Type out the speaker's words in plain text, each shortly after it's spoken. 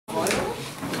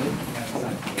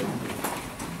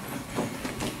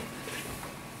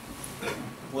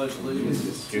pledge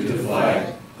allegiance to the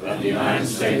flag of the United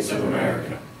States of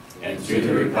America and to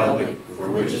the republic for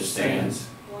which it stands,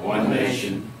 one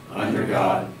nation, under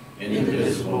God,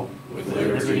 indivisible, with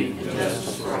liberty and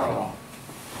justice for all.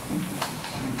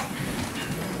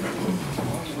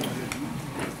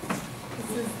 This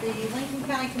is the Lincoln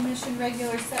County Commission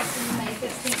regular session, May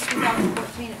 15th,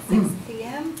 2014 at 6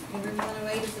 p.m. in room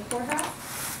 108 of the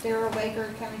courthouse. Darrell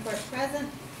Baker, County Clerk, present.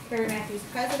 Carrie Matthews,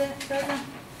 President, present.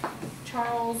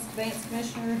 Charles Vance,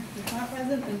 Commissioner, is not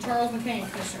present, and Charles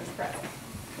McCain, Commissioner, is present.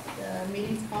 The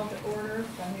meeting's called to order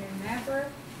by Mary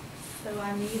Mapper. So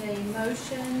I need a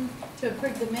motion to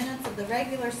approve the minutes of the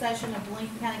regular session of the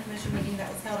Lincoln County Commission meeting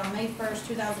that was held on May 1st,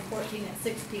 2014 at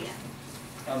 6 p.m.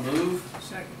 I move.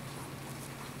 Second.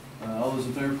 All those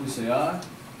in favor, please say aye.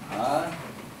 Aye.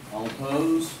 All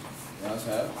opposed? The ayes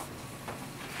have it.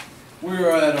 We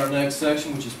are at our next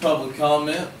section, which is public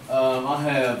comment. I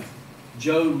have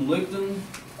Joe Licton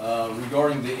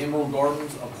regarding the Emerald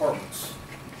Gardens Apartments.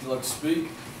 Would you like to speak?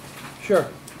 Sure.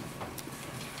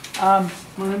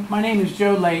 My name is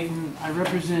Joe Layton. I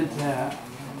represent a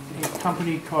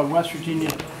company called West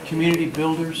Virginia Community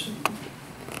Builders.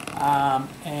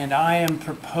 And I am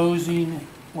proposing,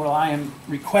 well, I am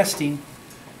requesting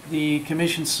the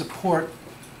Commission's support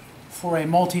for a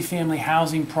multifamily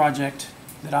housing project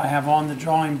that I have on the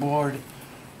drawing board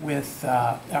with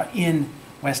in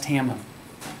West Hamlin.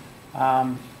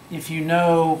 If you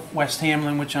know West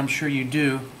Hamlin, which I'm sure you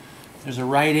do, there's a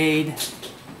Rite Aid,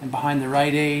 and behind the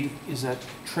Rite Aid is a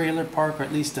trailer park, or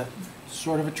at least a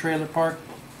sort of a trailer park.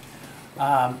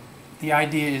 The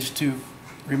idea is to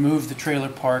remove the trailer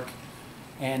park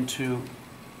and to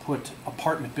put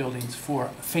apartment buildings for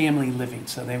family living.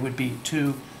 So they would be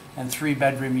 2- and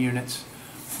 3-bedroom units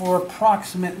for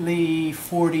approximately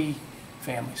 40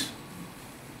 families.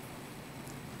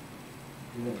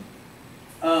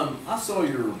 I saw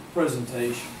your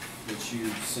presentation that you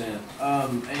sent,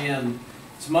 and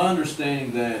it's my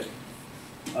understanding that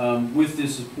with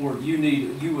this support,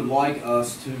 you would like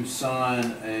us to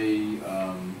sign a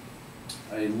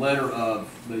letter of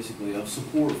basically of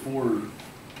support for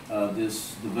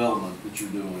this development that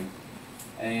you're doing,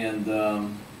 and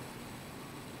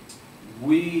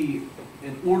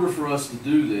in order for us to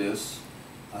do this,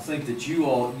 I think that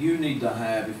you need to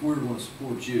have, if we're going to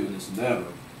support you in this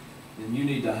endeavor, then you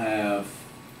need to have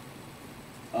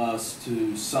us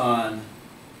to sign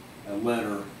a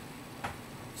letter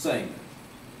saying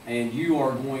that. And you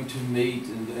are going to meet,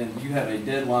 and you have a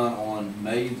deadline on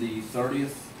May the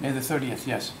 30th? May the 30th,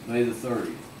 yes. May the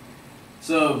 30th.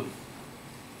 So,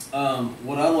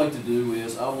 what I'd like to do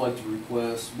is, I would like to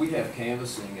request, we have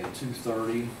canvassing at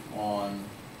 2:30 on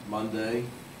Monday.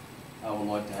 I would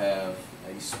like to have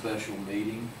a special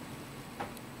meeting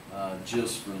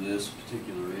just for this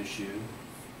particular issue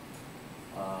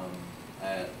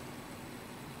at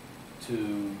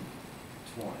 2:20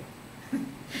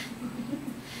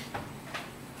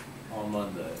 on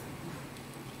Monday.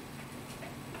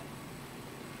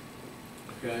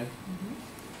 Okay?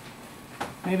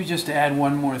 Maybe just to add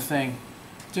one more thing,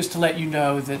 just to let you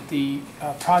know that the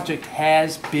project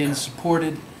has been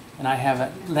supported, and I have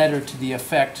a letter to the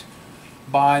effect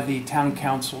by the Town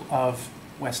Council of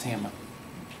West Hamlin.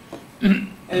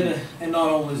 And not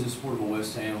only is it supported by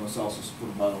West Hamlin, it's also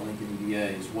supported by the Lincoln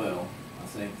EDA as well. I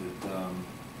think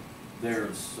that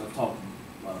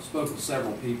I've spoken to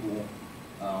several people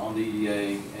on the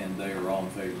EDA, and they are all in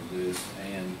favor of this.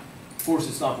 And of course,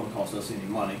 it's not going to cost us any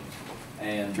money,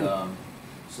 and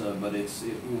but it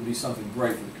will be something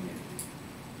great for the community.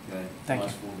 Okay. Thank you.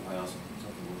 Nice affordable housing,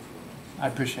 something to look for. I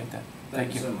appreciate that.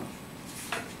 Thank you so much.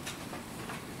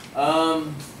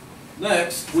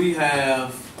 Next, we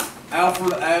have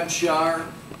Alfred Abshire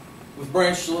with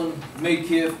Branchland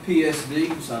Midkiff PSD,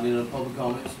 who signed in on public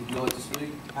comments. Would you like to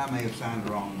speak? I may have signed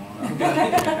the wrong one.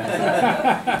 Okay.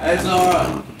 That's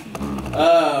all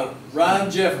right. Ryan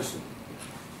Jefferson,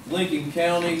 Lincoln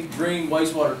County Green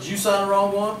Wastewater. Did you sign the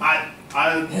wrong one?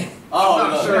 I'm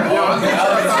not sure. No, I think I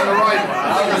signed the right one. I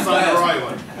think I signed the right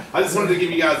one. I just wanted to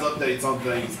give you guys updates on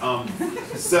things.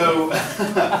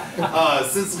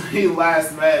 Since we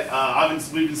last met,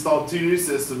 we've installed 2 new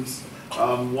systems,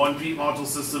 one peat module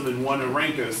system and one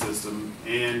Arenco system,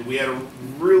 and we had a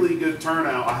really good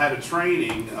turnout. I had a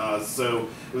training, so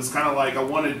it was kind of like I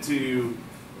wanted to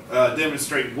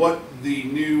demonstrate what the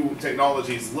new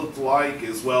technologies looked like,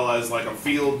 as well as like a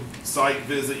field site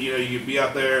visit. You know, you'd be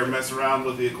out there, mess around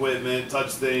with the equipment,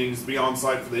 touch things, be on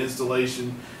site for the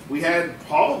installation. We had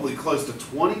probably close to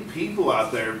 20 people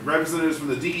out there, representatives from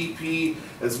the DEP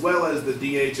as well as the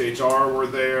DHHR were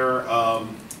there.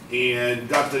 and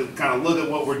got to kind of look at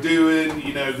what we're doing,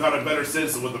 you know, got a better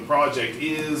sense of what the project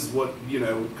is, what, you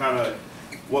know, kind of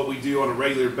what we do on a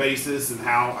regular basis and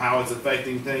how it's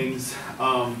affecting things.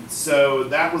 So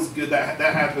that was good. That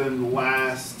happened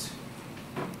last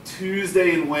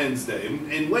Tuesday and Wednesday.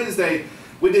 And Wednesday,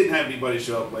 we didn't have anybody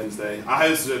show up Wednesday. I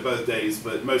hosted it both days,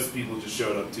 but most people just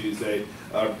showed up Tuesday.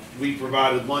 We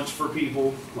provided lunch for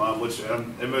people, which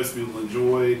and most people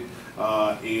enjoyed.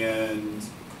 And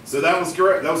so that was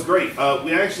great. That was great.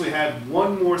 We actually had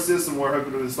one more system we're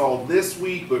hoping to install this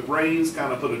week, but rain's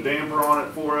kind of put a damper on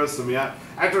it for us. I mean,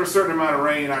 after a certain amount of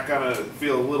rain, I kind of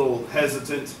feel a little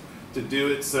hesitant to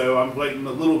do it. So I'm waiting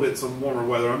a little bit some warmer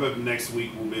weather. I'm hoping next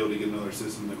week we'll be able to get another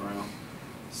system in the ground.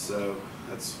 So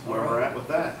that's where we're at with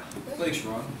that. Thanks,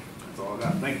 Ron. That's all I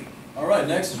got. Thank you. All right,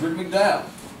 next is Rick McDowell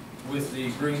with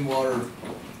the Green Water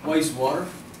Wastewater.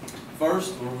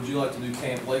 First, or would you like to do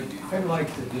Camp Lakeview? I'd like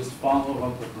to just follow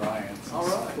up with Ryan. Since All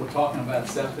right. We're talking about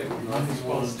septic. We're If not you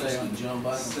want supposed to to stay stay on on jump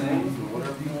back Same. or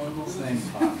whatever you want to do. the same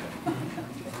topic.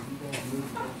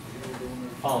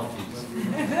 Apologies.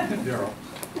 Daryl.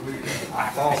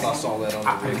 I saw that on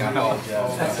the rig. I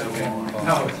apologize. That's okay.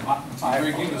 No, it's my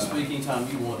Rick, you can fault. speak anytime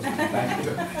you want to. Thank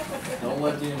you. Don't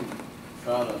let them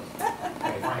try to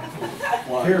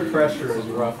fly. Peer pressure is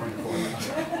rough for me.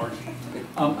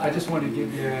 I just wanted to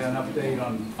give you an update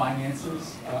on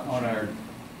finances, on our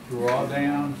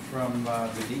drawdown from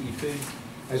the DEP.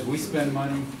 As we spend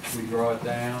money, we draw it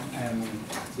down, and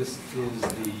this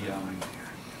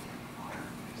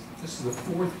is the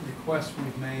fourth request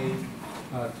we've made.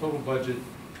 Total budget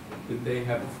that they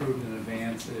have approved in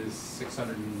advance is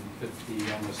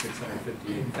almost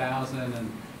 658,000,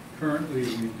 and currently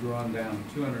we've drawn down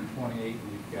 228,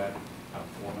 and we've got about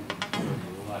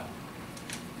 430 left.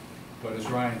 But as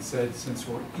Ryan said, since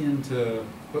we're into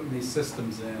putting these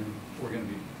systems in, we're going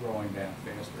to be drawing down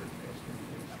faster and faster and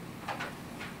faster.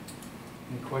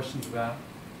 Any questions about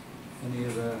any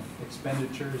of the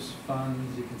expenditures,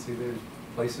 funds? You can see there's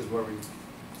places where we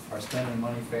are spending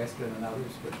money faster than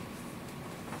others, but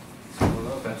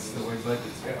that's the way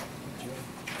budgets go.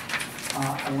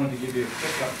 I wanted to give you a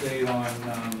quick update on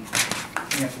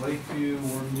Camp Lakeview.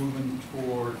 We're moving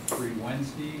toward 3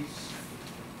 Wednesdays,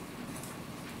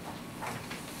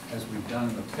 as we've done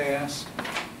in the past.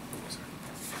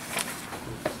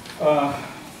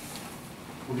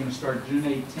 We're going to start June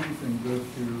 18th and go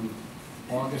through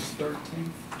August 13th.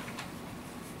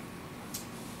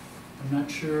 I'm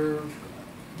not sure,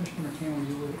 Commissioner McCann, were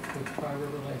you with Cry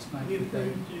River last night?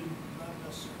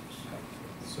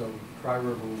 So Cry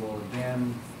River will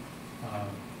again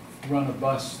run a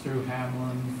bus through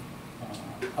Hamlin,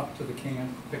 up to the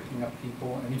camp, picking up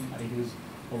people, anybody who's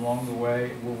along the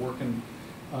way. We're working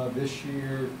this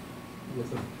year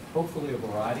with hopefully a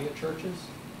variety of churches.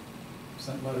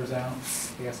 Sent letters out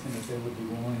asking if they would be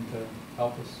willing to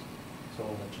help us, so I'll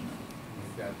let you know.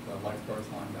 We've got lifeguards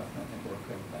lined up, and I think we're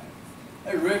okay with that.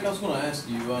 Hey Rick, I was going to ask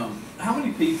you, how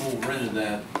many people rented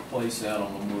that place out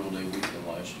on Memorial Day weekend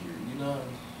last year? You know,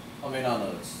 I mean, I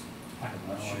know it's. I have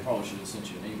no idea. Probably should have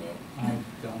sent you an email I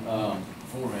don't know.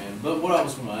 beforehand. But what I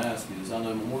was going to ask you is, I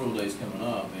know Memorial Day's coming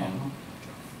up, and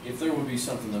if there would be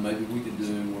something that maybe we could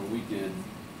do where we could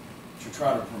to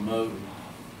try to promote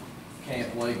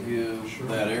Camp Lakeview, Sure.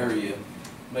 that area,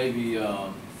 maybe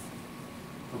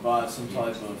provide some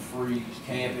type of free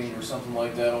camping or something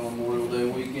like that on Memorial Day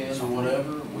weekend or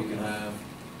whatever. We can have,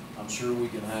 I'm sure we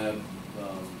can have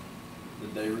the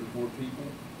day report people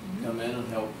come in and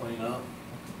help clean up.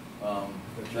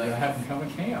 But you're gonna have them come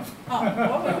and camp. Oh,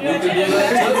 what We would could do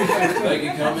that too. They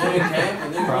could come in and camp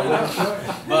and then clean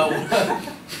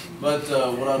up. But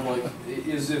what I'm like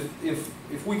is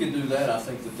if we could do that, I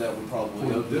think that would probably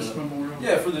For open this up. Memorial?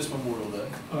 Yeah, for this Memorial Day.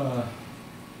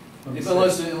 Let me If, see.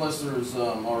 unless there's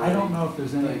already I don't know if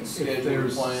there's any, things if scheduled or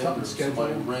there's planned something or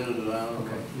somebody scheduled. rented it out.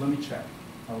 Okay, let me check.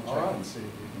 I'll All check right. and see if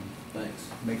we can Thanks.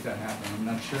 make that happen. I'm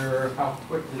not sure how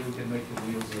quickly we can make the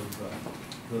wheels of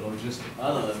the logistics. I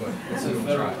know, but it's a we'll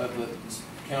federal, try. the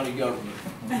county government.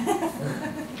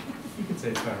 You could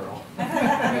say federal.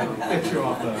 Get you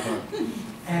off the hook.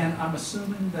 And I'm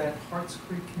assuming that Harts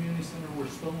Creek Community Center, we're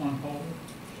still on hold.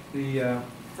 The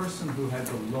person who had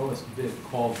the lowest bid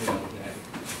called the other day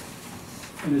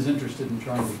and is interested in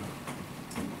trying to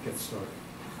get started.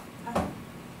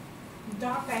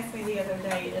 Doc asked me the other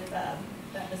day if, that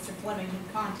Mr. Fleming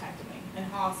had contacted me, and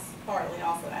Haas partly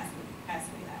also asked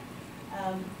me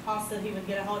that. Haas said he would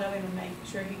get a hold of him and make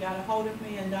sure he got a hold of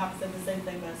me, and Doc said the same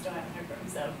thing, but I still haven't heard from him,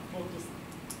 so we'll just,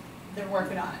 they're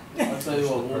working on it. I'll tell you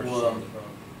what, we'll,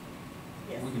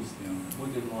 Yes.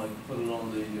 we can like put it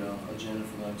on the agenda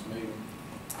for the next meeting.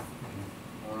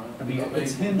 All right. I mean,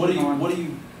 it's hinging what do you on-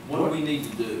 what What do we need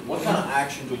to do? What kind of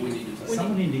action do we need to take?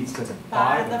 Somebody needs to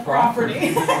Buy the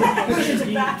property. But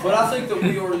I think that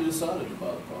we already decided to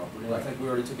buy the property. I think we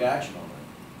already took action on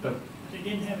but They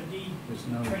didn't have a deed there's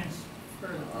no, transfer.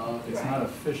 that. it's not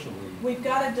officially. We've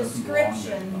got a Doesn't belong there.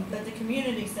 description that the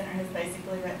community center has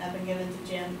basically written up and given to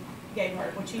Jim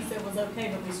Gayhart, which he said was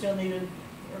okay, but we still needed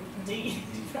a deed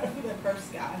for the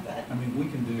first guy, but. I mean,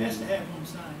 we can do. Has to have one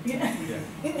signed. Yeah.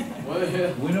 Yeah. Well,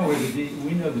 yeah. We know where the deed,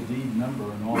 we know the deed number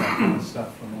and all that kind of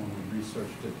stuff from when we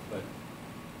researched it, but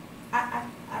I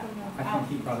don't know. I think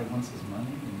he probably wants his money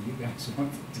and you guys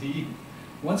want the deed.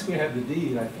 Once we have the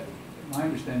deed, my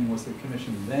understanding was the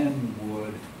commission then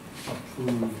would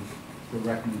approve the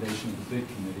recommendation of the bid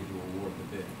committee to award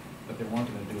the bid, but they weren't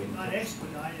gonna do it. It might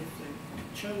expedite if they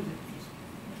chose it, because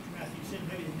Mr. Matthews said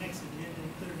maybe the next agenda,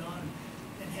 and put it on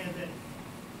and have that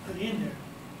put in there.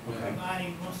 Okay.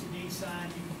 Providing, once the deed's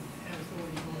signed, you have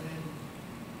authority to go ahead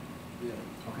and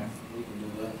Yeah, Okay, we can do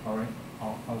that. all right,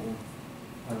 I will,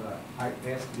 I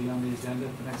ask to be on the agenda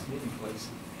at the next meeting, please.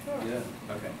 Yeah.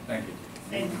 Okay, thank you.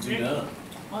 And Be done.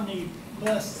 on the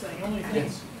bus thing, only thing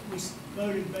Yes. we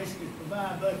voted basically to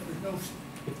provide, but there's no,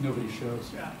 If nobody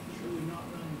shows. yeah, it's really not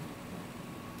running.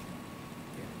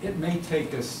 It may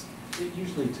take us, it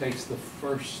usually takes the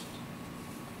first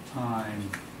time,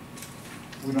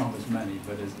 we don't have as many,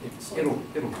 but it'll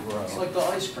grow. It's like the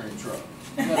ice cream truck.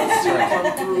 You gotta see it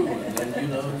come through and then, you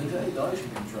know, the ice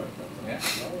cream truck comes out. Yeah.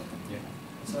 Right? Yeah.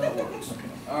 That's how it works. Okay.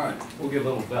 All right. We'll get a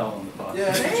little bell on the bus. Yeah,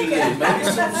 that's what you need. Maybe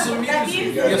some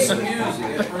music. Get some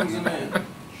music. That brings them in.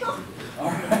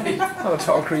 All right. Not at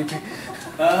all creepy.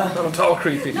 Uh, Not at all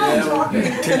creepy. yeah,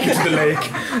 Take you to the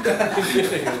lake.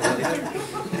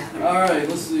 all right,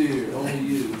 let's see here. Only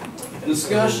you.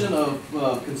 Discussion of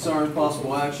concern,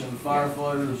 possible action,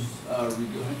 firefighters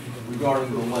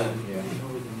regarding the levy.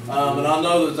 And I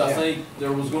know that I think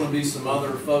there was going to be some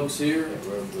other folks here,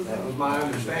 That was my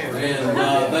understanding.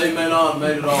 and they may not have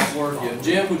made it off work yet.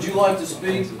 Jim, would you like to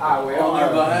speak I will. on their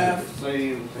behalf?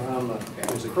 See,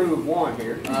 there's a crew of one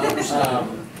here. I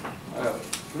understand.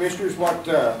 Commissioners, what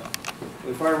the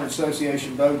Firemen's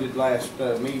Association voted last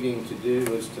meeting to do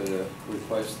was to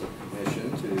request the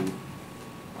commission to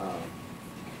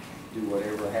do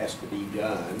whatever has to be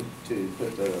done to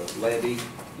put the levy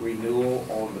renewal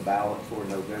on the ballot for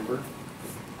November.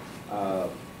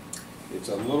 It's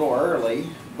a little early,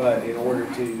 but in order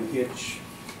to hitch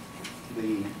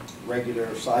the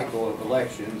regular cycle of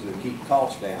elections and keep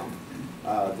costs down,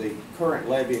 the current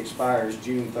levy expires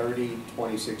June 30,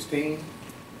 2016,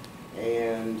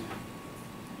 and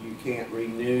you can't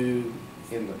renew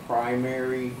in the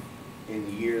primary in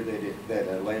the year that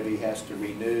a levy has to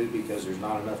renew because there's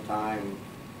not enough time,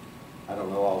 I don't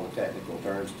know all the technical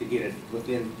terms, to get it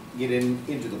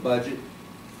into the budget.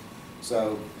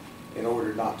 So in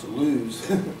order not to lose,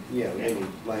 any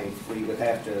length, we would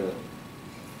have to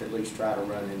at least try to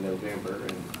run in November,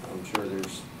 and I'm sure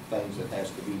there's things that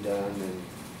has to be done,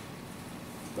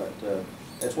 but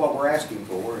that's what we're asking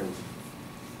for, and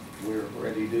we're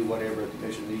ready to do whatever the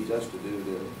commission needs us to do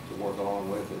to work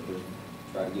along with it and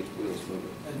try to get the wheels moving.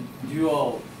 And you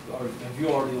all, have you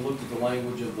already looked at the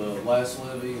language of the last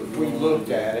levy? Or We looked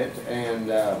at it, and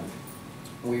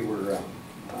we're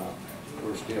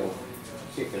still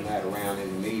kicking that around in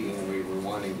the meeting. We were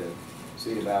wanting to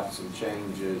see about some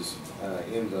changes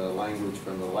in the language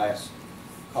from the last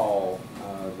call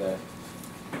that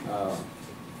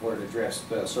where it addressed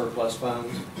surplus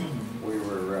funds. We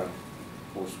were, of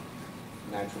course,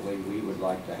 naturally, we would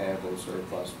like to have those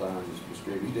surplus funds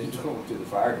distributed to the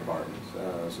fire departments.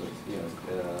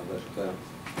 But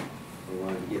we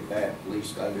wanted to get that at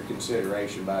least under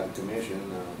consideration by the commission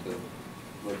to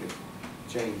look at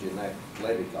changing that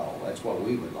levy call. That's what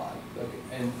we would like. Okay,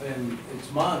 and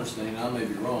it's my understanding, I may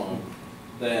be wrong,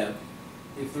 that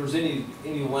if there's any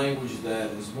language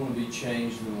that is going to be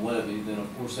changed in the levy, then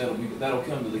of course that'll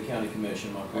come to the county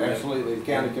commission, am I correct? Absolutely, the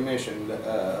county commission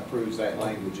approves that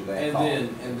language of that And call.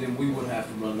 then we would have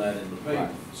to run that in the paper.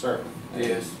 Right, certainly.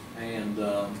 Yes, and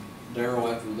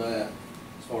Darryl, after that,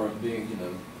 as far as being,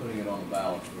 putting it on the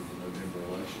ballot for the November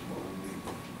election,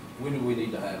 when do we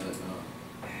need to have that done?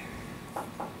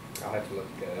 I'll have to look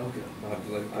at it. Okay. I'll have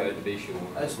to look at it to be sure.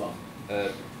 That's fine.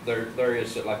 There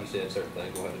is, like you said, certain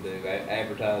things we'll have to do.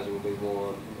 Advertising will be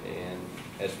one, and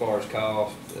as far as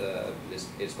cost,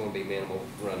 it's gonna be minimal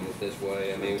running it this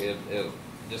way. I mean, it'll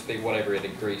just be whatever it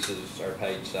increases our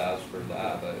page size for the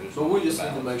IVOs. So we just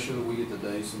need to make sure that we get the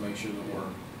dates and make sure that we're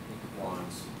in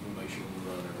compliance, and make sure we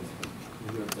run everything.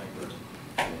 We do everything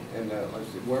correct. And like I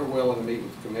said, we're willing to meet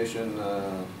with the commission.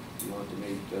 You want to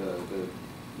meet, to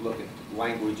look at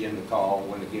language in the call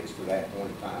when it gets to that point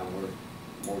in time. We're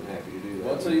more than happy to do that.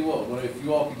 Well, I'll tell you what, if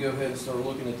you all could go ahead and start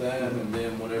looking at that, and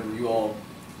then whenever you all,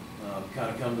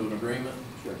 kinda come to an agreement,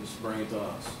 Sure. just bring it to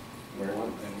us. Very well.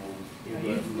 And Yeah,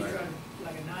 we'll go from usually we there. try to,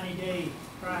 like a 90-day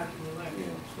prior to the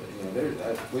election.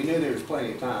 We knew there was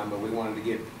plenty of time, but we wanted to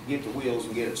get the wheels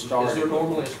and get it started. Is there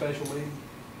normally a special meeting?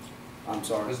 I'm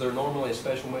sorry. Is there normally a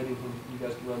special meeting when you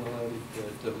guys can run the levy,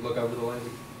 to look over the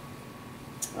levy?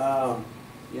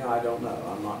 I don't know.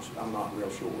 I'm not real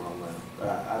sure on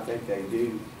that. I think they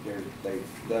do. They've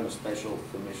done a special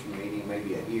commission meeting,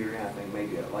 maybe a hearing. I think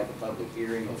maybe like a public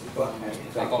hearing. Has to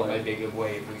I take thought it may place. be a good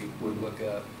way if we would look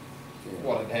up Yeah.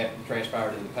 what had happened,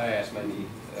 transpired in the past, maybe,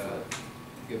 a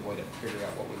good way to figure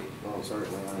out what we need. Oh,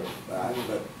 certainly.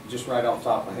 But just right off the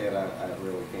top of my head, I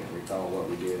really can't recall what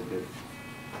we did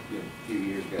a few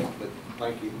years ago. But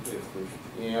thank you. If there's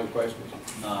any other questions?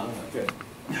 Nah, Good.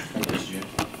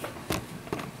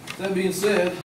 that being said,